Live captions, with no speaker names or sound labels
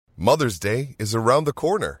Mother's Day is around the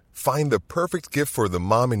corner. Find the perfect gift for the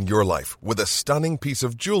mom in your life with a stunning piece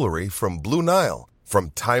of jewelry from Blue Nile.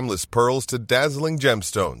 From timeless pearls to dazzling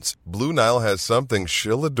gemstones, Blue Nile has something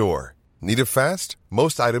she'll adore. Need it fast?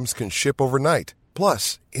 Most items can ship overnight.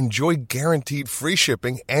 Plus, enjoy guaranteed free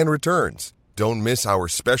shipping and returns. Don't miss our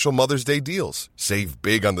special Mother's Day deals. Save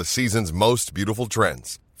big on the season's most beautiful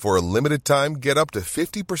trends. For a limited time, get up to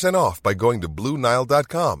 50% off by going to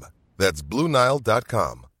BlueNile.com. That's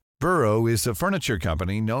BlueNile.com. Burrow is a furniture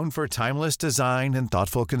company known for timeless design and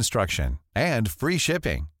thoughtful construction, and free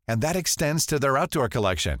shipping, and that extends to their outdoor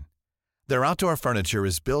collection. Their outdoor furniture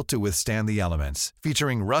is built to withstand the elements,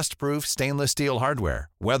 featuring rust-proof stainless steel hardware,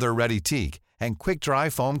 weather-ready teak, and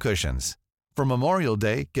quick-dry foam cushions. For Memorial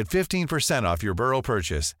Day, get 15% off your Burrow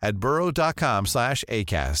purchase at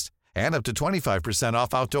burrow.com/acast, and up to 25%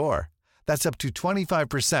 off outdoor. That's up to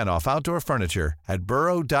 25% off outdoor furniture at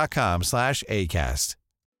burrow.com/acast.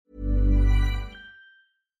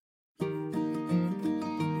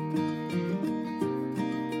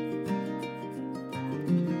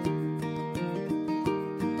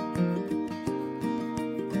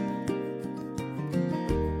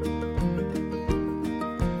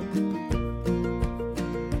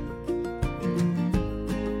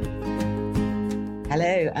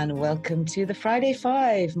 Hello and welcome to the Friday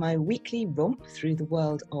Five, my weekly romp through the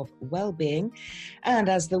world of well-being. And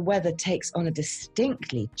as the weather takes on a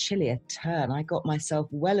distinctly chillier turn, I got myself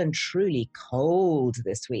well and truly cold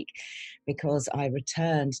this week because I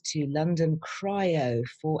returned to London Cryo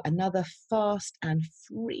for another fast and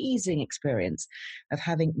freezing experience of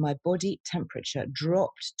having my body temperature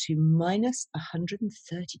dropped to minus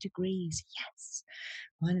 130 degrees. Yes,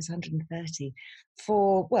 minus 130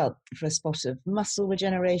 for a spot of muscle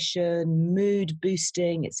regeneration, mood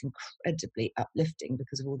boosting. It's incredibly uplifting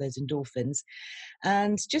because of all those endorphins,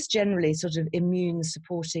 and just generally sort of immune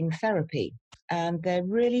supporting therapy. And there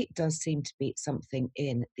really does seem to be something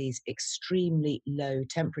in these extremely low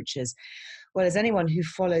temperatures. Well, as anyone who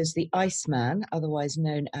follows the Iceman, otherwise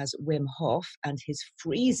known as Wim Hof, and his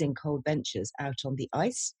freezing cold ventures out on the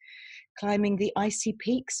ice, climbing the icy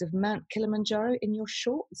peaks of Mount Kilimanjaro in your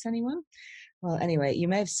shorts, anyone? Well, anyway, you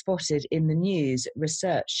may have spotted in the news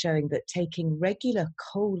research showing that taking regular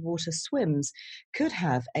cold water swims could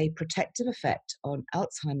have a protective effect on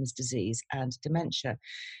Alzheimer's disease and dementia,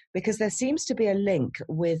 because there seems to be a link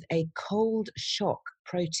with a cold shock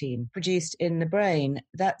protein produced in the brain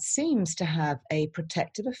that seems to have a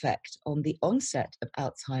protective effect on the onset of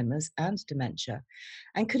Alzheimer's and dementia,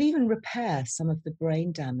 and could even repair some of the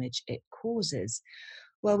brain damage it causes.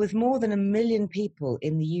 Well, with more than 1 million people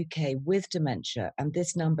in the UK with dementia, and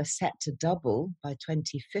this number set to double by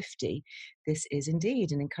 2050, this is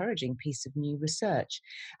indeed an encouraging piece of new research.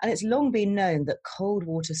 And it's long been known that cold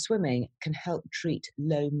water swimming can help treat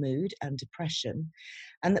low mood and depression,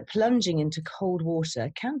 and that plunging into cold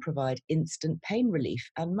water can provide instant pain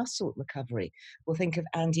relief and muscle recovery. We'll think of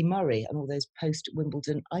Andy Murray and all those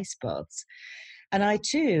post-Wimbledon ice baths. And I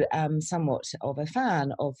too am somewhat of a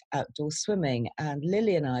fan of outdoor swimming, and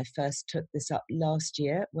Lily and I first took this up last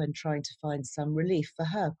year when trying to find some relief for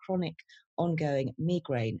her chronic ongoing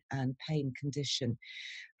migraine and pain condition.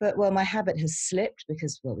 But my habit has slipped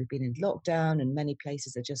because we've been in lockdown and many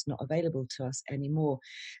places are just not available to us anymore.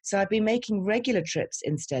 So I've been making regular trips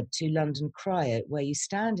instead to London Cryo, where you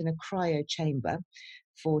stand in a cryo chamber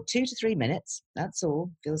for 2 to 3 minutes. That's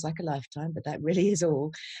all. Feels like a lifetime, but that really is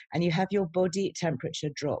all. And you have your body temperature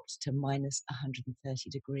dropped to minus 130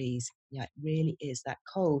 degrees. Yeah, it really is that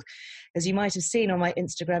cold. As you might have seen on my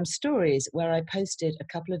Instagram stories, where I posted a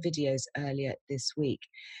couple of videos earlier this week.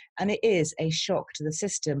 And it is a shock to the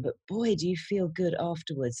system, but boy, do you feel good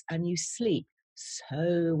afterwards. And you sleep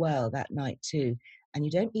so well that night too. And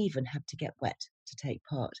you don't even have to get wet to take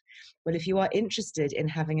part. Well, if you are interested in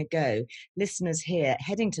having a go, listeners here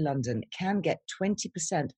heading to London can get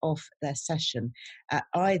 20% off their session at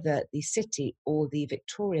either the City or the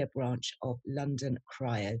Victoria branch of London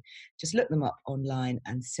Cryo. Just look them up online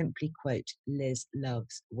and simply quote Liz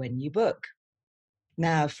Loves when you book.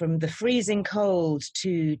 Now, from the freezing cold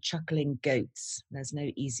to chuckling goats. There's no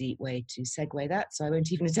easy way to segue that, so I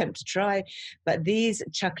won't even attempt to try. But these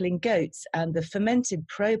chuckling goats and the fermented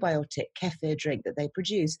probiotic kefir drink that they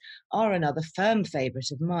produce are another firm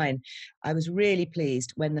favourite of mine. I was really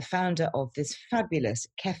pleased when the founder of this fabulous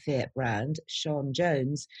kefir brand, Sian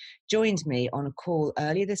Jones, joined me on a call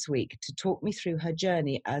earlier this week to talk me through her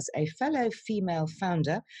journey as a fellow female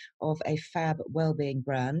founder of a fab wellbeing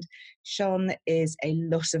brand. Sian is a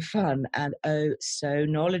lot of fun and so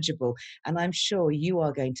knowledgeable, and I'm sure you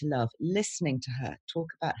are going to love listening to her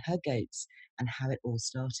talk about her goats and how it all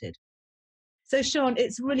started. So, Sean,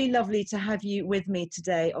 it's really lovely to have you with me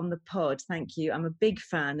today on the pod. Thank you. I'm a big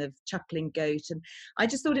fan of Chuckling Goat, and I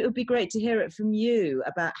just thought it would be great to hear it from you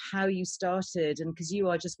about how you started, and because you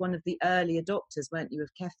are just one of the early adopters, weren't you, of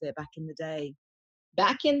kefir back in the day?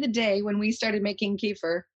 Back in the day when we started making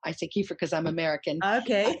kefir, I say kefir because I'm American,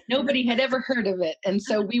 Okay. nobody had ever heard of it. And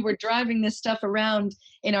so we were driving this stuff around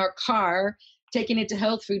in our car, taking it to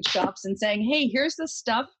health food shops and saying, hey, here's the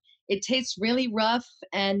stuff. It tastes really rough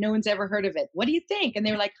and no one's ever heard of it. What do you think? And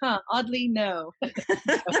they were like, oddly, no.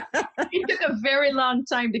 It took a very long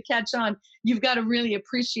time to catch on. You've got to really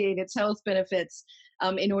appreciate its health benefits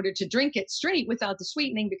in order to drink it straight without the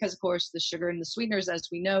sweetening, because, of course, the sugar and the sweeteners, as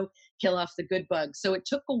we know, kill off the good bugs. So it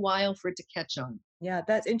took a while for it to catch on. Yeah,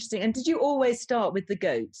 that's interesting. And did you always start with the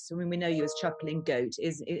goats? I mean, we know you as Chuckling Goat.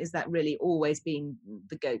 Is that really always been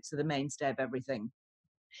the goats are the mainstay of everything?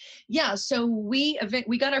 Yeah, so we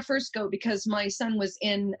got our first goat because my son was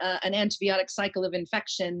in an antibiotic cycle of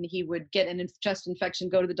infection. He would get an chest infection,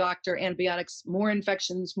 go to the doctor, antibiotics, more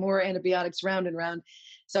infections, more antibiotics, round and round.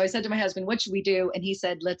 So I said to my husband, what should we do? And he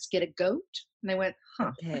said, let's get a goat. And I went,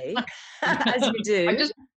 Okay, as you do. I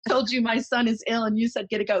just told you my son is ill and you said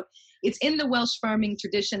get a goat. It's in the Welsh farming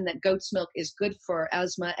tradition that goat's milk is good for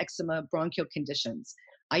asthma, eczema, bronchial conditions.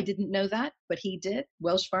 I didn't know that, but he did.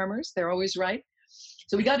 Welsh farmers, they're always right.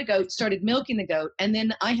 So we got a goat, started milking the goat, and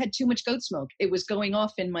then I had too much goat's milk. It was going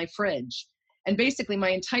off in my fridge. And basically my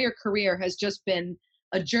entire career has just been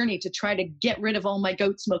a journey to try to get rid of all my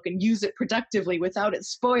goat's milk and use it productively without it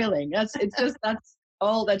spoiling. That's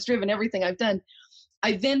all that's driven everything I've done.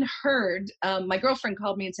 I then heard, my girlfriend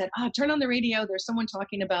called me and said, turn on the radio. There's someone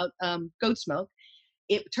talking about goat's milk.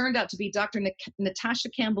 It turned out to be Dr. Natasha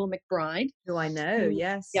Campbell McBride. Who I know,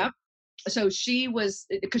 yes. Yeah. So she was,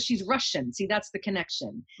 because she's Russian. See, that's the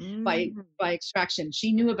connection by extraction.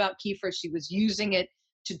 She knew about kefir. She was using it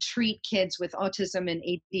to treat kids with autism and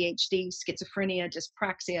ADHD, schizophrenia,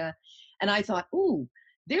 dyspraxia. And I thought,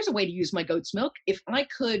 there's a way to use my goat's milk. If I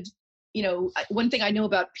could, one thing I know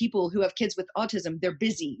about people who have kids with autism, they're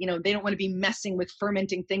busy. They don't want to be messing with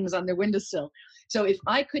fermenting things on their windowsill. So if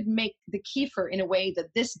I could make the kefir in a way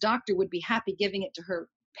that this doctor would be happy giving it to her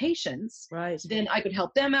patients, right, then I could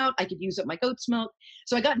help them out. I could use up my goat's milk.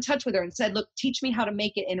 So I got in touch with her and said, look, teach me how to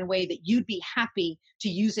make it in a way that you'd be happy to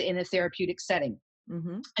use it in a therapeutic setting.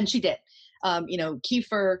 Mm-hmm. And she did.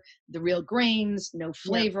 Kefir, the real grains, no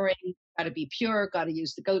flavoring, got to be pure, got to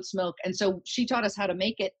use the goat's milk. And so she taught us how to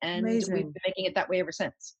make it, and amazing. We've been making it that way ever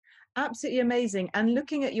since. Absolutely amazing. And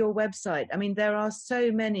looking at your website, I mean, there are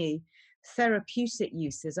so many therapeutic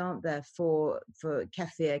uses, aren't there, for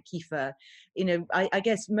kefir? I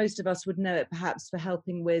guess most of us would know it perhaps for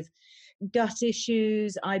helping with gut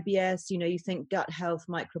issues, IBS. You think gut health,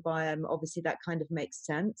 microbiome, obviously that kind of makes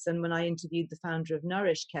sense. And when I interviewed the founder of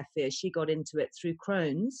Nourish Kefir, she got into it through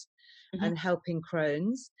Crohn's and helping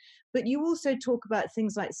Crohn's. But you also talk about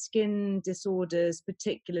things like skin disorders,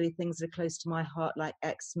 particularly things that are close to my heart, like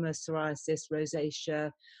eczema, psoriasis,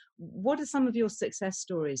 rosacea. What are some of your success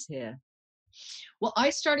stories here? Well, I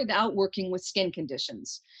started out working with skin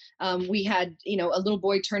conditions. We had, a little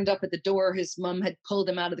boy turned up at the door. His mom had pulled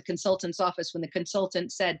him out of the consultant's office when the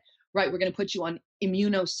consultant said, right, we're going to put you on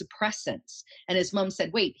immunosuppressants. And his mom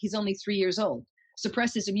said, wait, he's only 3 years old.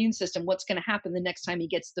 Suppress his immune system. What's going to happen the next time he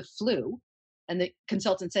gets the flu? And the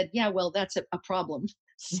consultant said, yeah, well, that's a problem.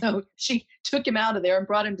 So she took him out of there and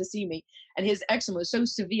brought him to see me. And his eczema was so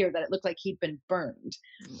severe that it looked like he'd been burned.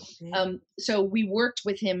 Okay. So we worked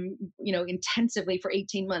with him, intensively for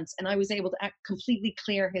 18 months. And I was able to completely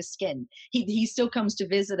clear his skin. He still comes to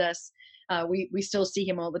visit us. We still see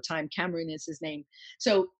him all the time. Cameron is his name.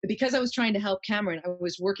 So because I was trying to help Cameron, I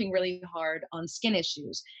was working really hard on skin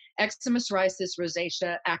issues. Eczema, psoriasis,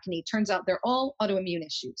 rosacea, acne. Turns out they're all autoimmune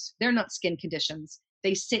issues. They're not skin conditions.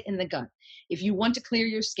 They sit in the gut. If you want to clear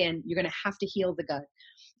your skin, you're going to have to heal the gut.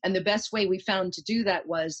 And the best way we found to do that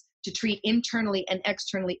was to treat internally and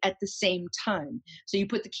externally at the same time. So you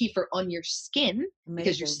put the kefir on your skin,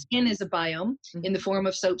 because your skin is a biome in the form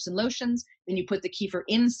of soaps and lotions. Then you put the kefir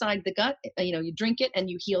inside the gut, you drink it and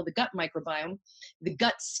you heal the gut microbiome. The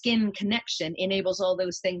gut-skin connection enables all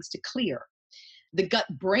those things to clear. The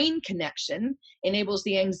gut-brain connection enables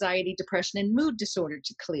the anxiety, depression, and mood disorder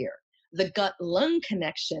to clear. The gut-lung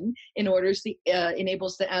connection enables the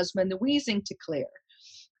asthma and the wheezing to clear.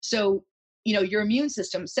 So, your immune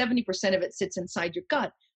system, 70% of it sits inside your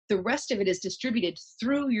gut. The rest of it is distributed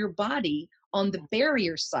through your body on the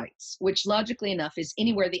barrier sites, which logically enough is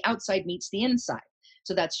anywhere the outside meets the inside.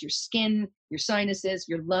 So that's your skin, your sinuses,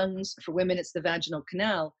 your lungs. For women, it's the vaginal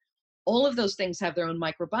canal. All of those things have their own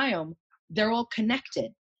microbiome. They're all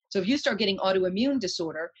connected. So if you start getting autoimmune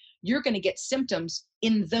disorder, you're going to get symptoms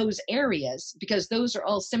in those areas because those are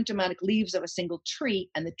all symptomatic leaves of a single tree,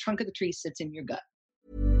 and the trunk of the tree sits in your gut.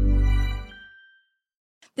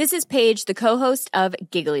 This is Paige, the co-host of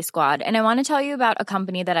Giggly Squad, and I want to tell you about a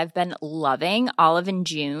company that I've been loving, Olive and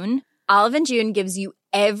June. Olive & June gives you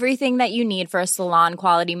everything that you need for a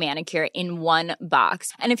salon-quality manicure in one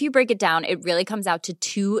box. And if you break it down, it really comes out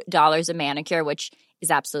to $2 a manicure, which is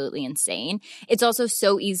absolutely insane. It's also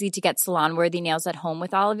so easy to get salon-worthy nails at home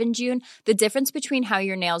with Olive & June. The difference between how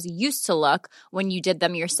your nails used to look when you did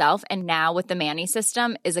them yourself and now with the Mani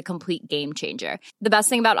system is a complete game changer. The best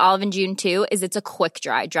thing about Olive & June, too, is it's a quick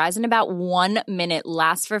dry. Dries in about 1 minute,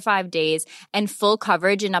 lasts for 5 days, and full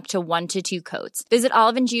coverage in up to 1 to 2 coats. Visit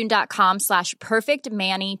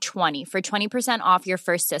oliveandjune.com/perfectmani20 for 20% off your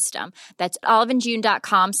first system. That's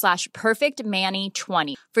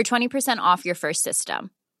oliveandjune.com/perfectmani20 for 20% off your first system.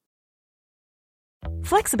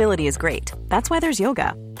 Flexibility is great. That's why there's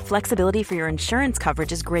yoga. Flexibility for your insurance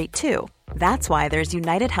coverage is great too. That's why there's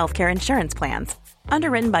United Healthcare Insurance Plans.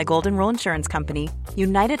 Underwritten by Golden Rule Insurance Company,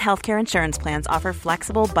 United Healthcare Insurance Plans offer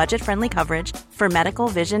flexible, budget-friendly coverage for medical,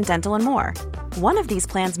 vision, dental, and more. One of these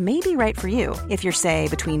plans may be right for you if you're, say,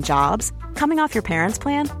 between jobs, coming off your parents'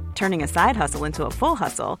 plan, turning a side hustle into a full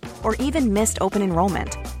hustle, or even missed open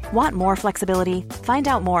enrollment. Want more flexibility? Find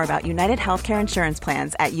out more about United Healthcare Insurance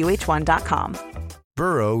Plans at uh1.com.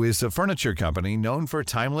 Burrow is a furniture company known for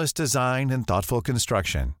timeless design and thoughtful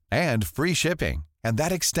construction, and free shipping, and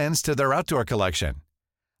that extends to their outdoor collection.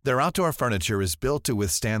 Their outdoor furniture is built to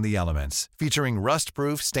withstand the elements, featuring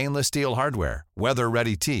rust-proof stainless steel hardware,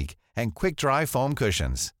 weather-ready teak, and quick-dry foam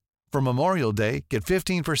cushions. For Memorial Day, get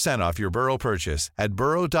 15% off your Burrow purchase at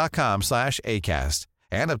burrow.com/acast,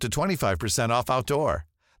 and up to 25% off outdoor.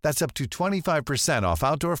 That's up to 25% off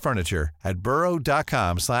outdoor furniture at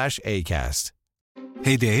burrow.com/acast.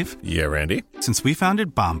 Hey, Dave. Yeah, Randy. Since we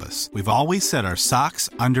founded Bombas, we've always said our socks,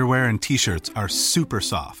 underwear, and T-shirts are super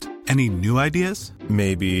soft. Any new ideas?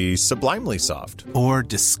 Maybe sublimely soft. Or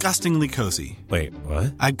disgustingly cozy. Wait,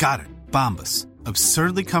 what? I got it. Bombas.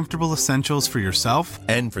 Absurdly comfortable essentials for yourself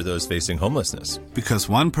and for those facing homelessness. Because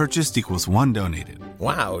one purchased equals one donated.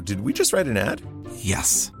 Wow, did we just write an ad?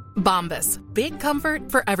 Yes. Bombas. Big comfort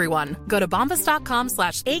for everyone. Go to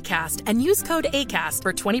bombas.com/ACAST and use code ACAST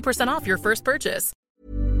for 20% off your first purchase.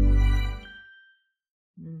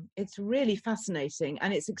 It's really fascinating,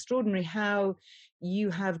 and it's extraordinary how you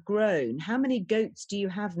have grown. How many goats do you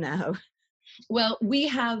have now? Well, we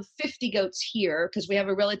have 50 goats here because we have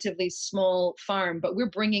a relatively small farm, but we're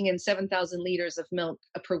bringing in 7,000 liters of milk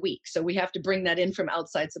per week. So we have to bring that in from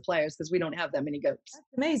outside suppliers because we don't have that many goats. That's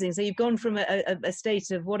amazing. So you've gone from a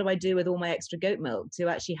state of what do I do with all my extra goat milk to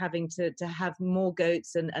actually having to have more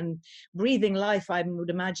goats and breathing life, I would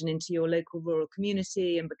imagine, into your local rural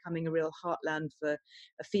community and becoming a real heartland for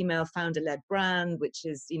a female founder-led brand, which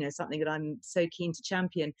is, something that I'm so keen to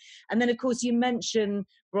champion. And then, of course, you mention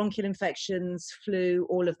bronchial infections, flu,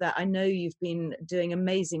 all of that. I know you've been doing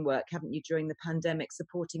amazing work, haven't you, during the pandemic,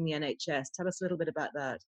 supporting the NHS. Tell us a little bit about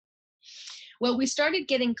that. Well, we started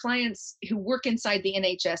getting clients who work inside the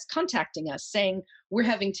NHS contacting us saying, we're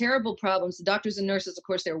having terrible problems. The doctors and nurses, of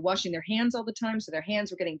course, they were washing their hands all the time. So their hands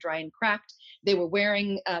were getting dry and cracked. They were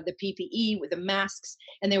wearing the PPE with the masks,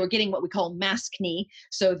 and they were getting what we call maskne.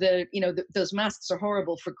 So those masks are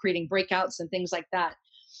horrible for creating breakouts and things like that.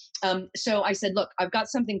 So I said, look, I've got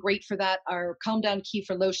something great for that. Our Calm Down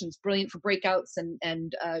Kefir lotion's brilliant for breakouts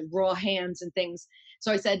and raw hands and things.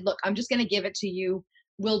 So I said, look, I'm just going to give it to you.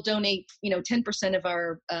 We'll donate, 10% of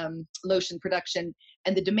our lotion production.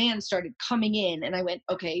 And the demand started coming in. And I went,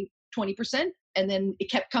 okay, 20%. And then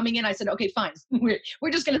it kept coming in. I said, okay, fine. We're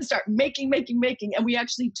just going to start making. And we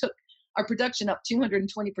actually took our production up 220%.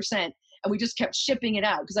 And we just kept shipping it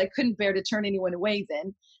out because I couldn't bear to turn anyone away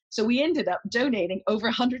then. So we ended up donating over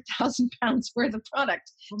 100,000 pounds worth of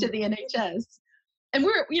product to the NHS. And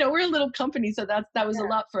we're a little company, so that was a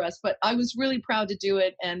lot for us. But I was really proud to do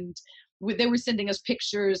it. And they were sending us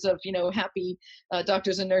pictures of, happy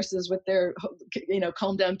doctors and nurses with their,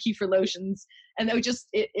 Calm Down Kefir lotions. And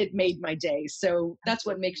it made my day. So that's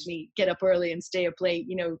what makes me get up early and stay up late.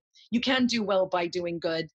 You can do well by doing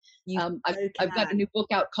good. I've got a new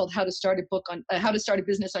book out called How to Start a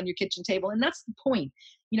Business on Your Kitchen Table. And that's the point.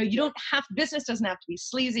 Business doesn't have to be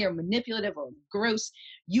sleazy or manipulative or gross.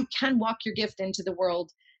 You can walk your gift into the world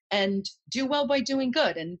and do well by doing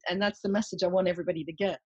good. And that's the message I want everybody to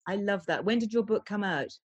get. I love that. When did your book come out?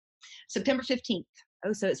 September 15th.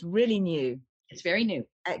 Oh, so it's really new. It's very new.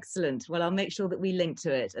 Excellent. Well, I'll make sure that we link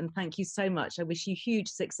to it. And thank you so much. I wish you huge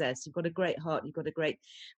success. You've got a great heart. You've got a great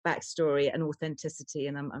backstory and authenticity.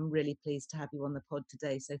 And I'm really pleased to have you on the pod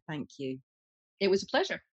today. So thank you. It was a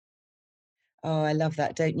pleasure. Oh, I love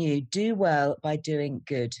that, don't you? Do well by doing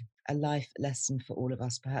good. A life lesson for all of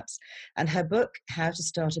us, perhaps. And her book, How to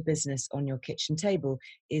Start a Business on Your Kitchen Table,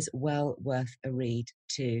 is well worth a read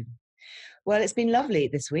too. Well, it's been lovely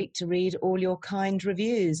this week to read all your kind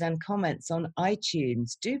reviews and comments on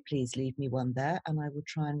iTunes. Do please leave me one there, and I will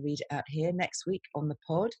try and read it out here next week on the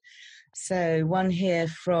pod. So one here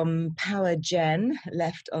from Power Jen,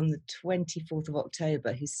 left on the 24th of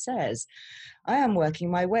October, who says, I am working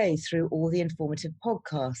my way through all the informative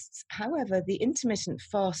podcasts. However, the intermittent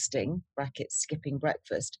fasting, brackets skipping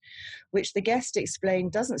breakfast, which the guest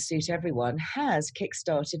explained doesn't suit everyone, has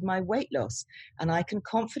kickstarted my weight loss, and I can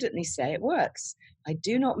confidently say it works. I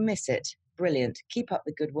do not miss it. Brilliant. Keep up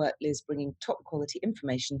the good work, Liz, bringing top quality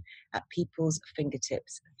information at people's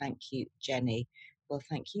fingertips. Thank you, Jenny. Well,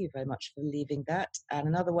 thank you very much for leaving that. And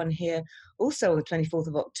another one here, also on the 24th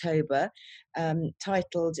of October,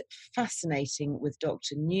 titled Fascinating with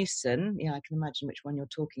Dr. Newson. Yeah, I can imagine which one you're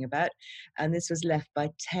talking about. And this was left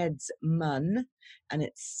by Ted's Munn. And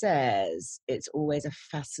it says, it's always a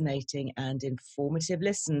fascinating and informative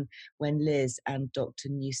listen when Liz and Dr.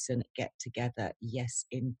 Newson get together. Yes,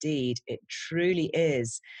 indeed, it truly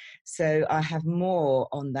is. So I have more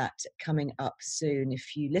on that coming up soon.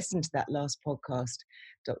 If you listen to that last podcast,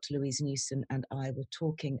 Dr. Louise Newson and I were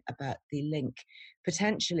talking about the link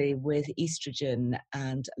potentially with estrogen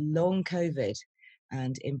and long COVID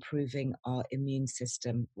and improving our immune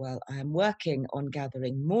system. Well, I am working on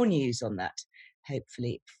gathering more news on that,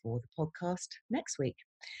 hopefully for the podcast next week.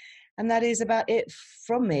 And that is about it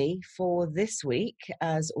from me for this week.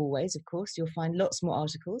 As always, of course, you'll find lots more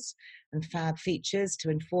articles and fab features to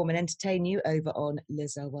inform and entertain you over on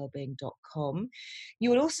lizellwellbeing.com. You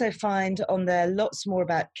will also find on there lots more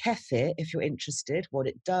about kefir, if you're interested, what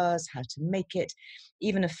it does, how to make it,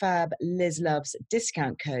 even a fab Liz Loves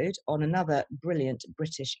discount code on another brilliant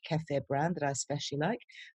British kefir brand that I especially like,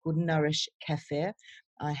 called Nourish Kefir.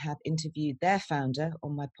 I have interviewed their founder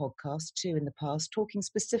on my podcast too in the past, talking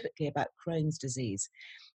specifically about Crohn's disease.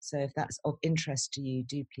 So if that's of interest to you,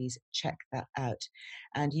 do please check that out.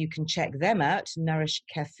 And you can check them out, Nourish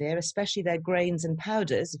Kefir, especially their grains and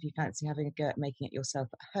powders, if you fancy having a go at making it yourself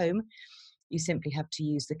at home. You simply have to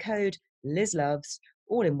use the code LizLoves,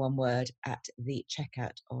 all in one word, at the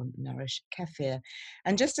checkout on Nourish Kefir.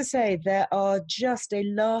 And just to say, there are just a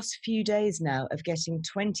last few days now of getting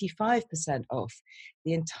 25% off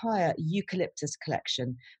the entire eucalyptus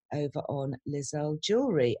collection over on Lizelle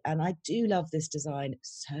Jewelry. And I do love this design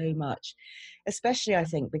so much, especially I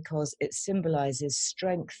think because it symbolizes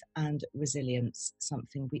strength and resilience,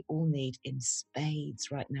 something we all need in spades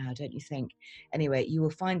right now, don't you think? Anyway, you will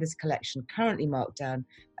find this collection currently marked down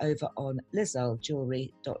over on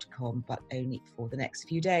lizellejewelry.com, but only for the next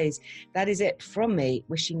few days. That is it from me,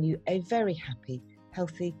 wishing you a very happy,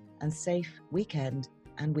 healthy and safe weekend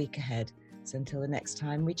and week ahead. So until the next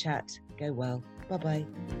time we chat, go well. Bye-bye.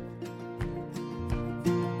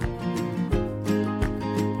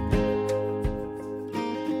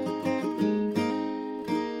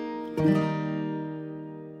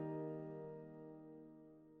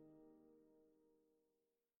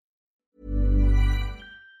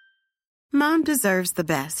 Mom deserves the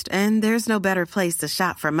best, and there's no better place to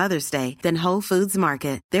shop for Mother's Day than Whole Foods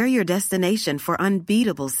Market. They're your destination for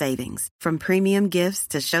unbeatable savings, from premium gifts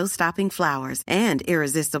to show-stopping flowers and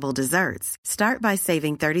irresistible desserts. Start by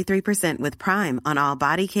saving 33% with Prime on all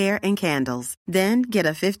body care and candles. Then get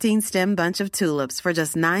a 15-stem bunch of tulips for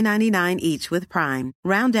just $9.99 each with Prime.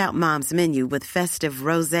 Round out Mom's menu with festive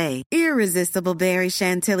rosé, irresistible berry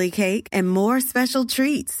chantilly cake, and more special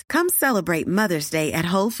treats. Come celebrate Mother's Day at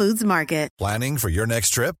Whole Foods Market. Planning for your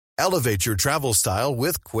next trip? Elevate your travel style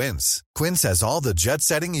with Quince. Quince has all the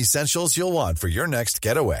jet-setting essentials you'll want for your next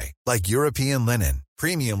getaway, like European linen,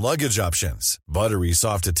 premium luggage options, buttery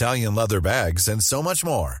soft Italian leather bags, and so much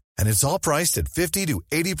more. And it's all priced at 50 to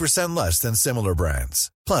 80% less than similar brands.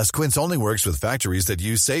 Plus, Quince only works with factories that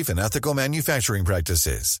use safe and ethical manufacturing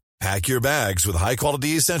practices. Pack your bags with high-quality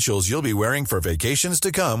essentials you'll be wearing for vacations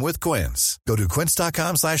to come with Quince. Go to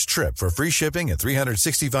quince.com/trip for free shipping and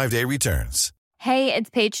 365-day returns. Hey,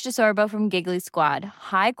 it's Paige DeSorbo from Giggly Squad.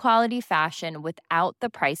 High quality fashion without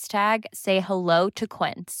the price tag. Say hello to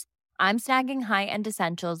Quince. I'm snagging high-end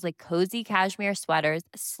essentials like cozy cashmere sweaters,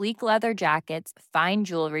 sleek leather jackets, fine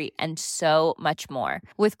jewelry, and so much more.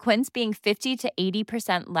 With Quince being 50 to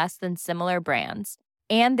 80% less than similar brands.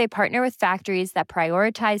 And they partner with factories that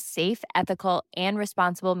prioritize safe, ethical, and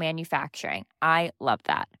responsible manufacturing. I love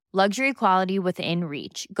that. Luxury quality within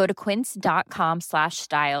reach. Go to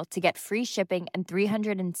quince.com/style to get free shipping and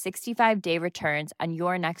 365-day returns on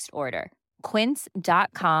your next order.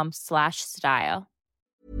 Quince.com/style.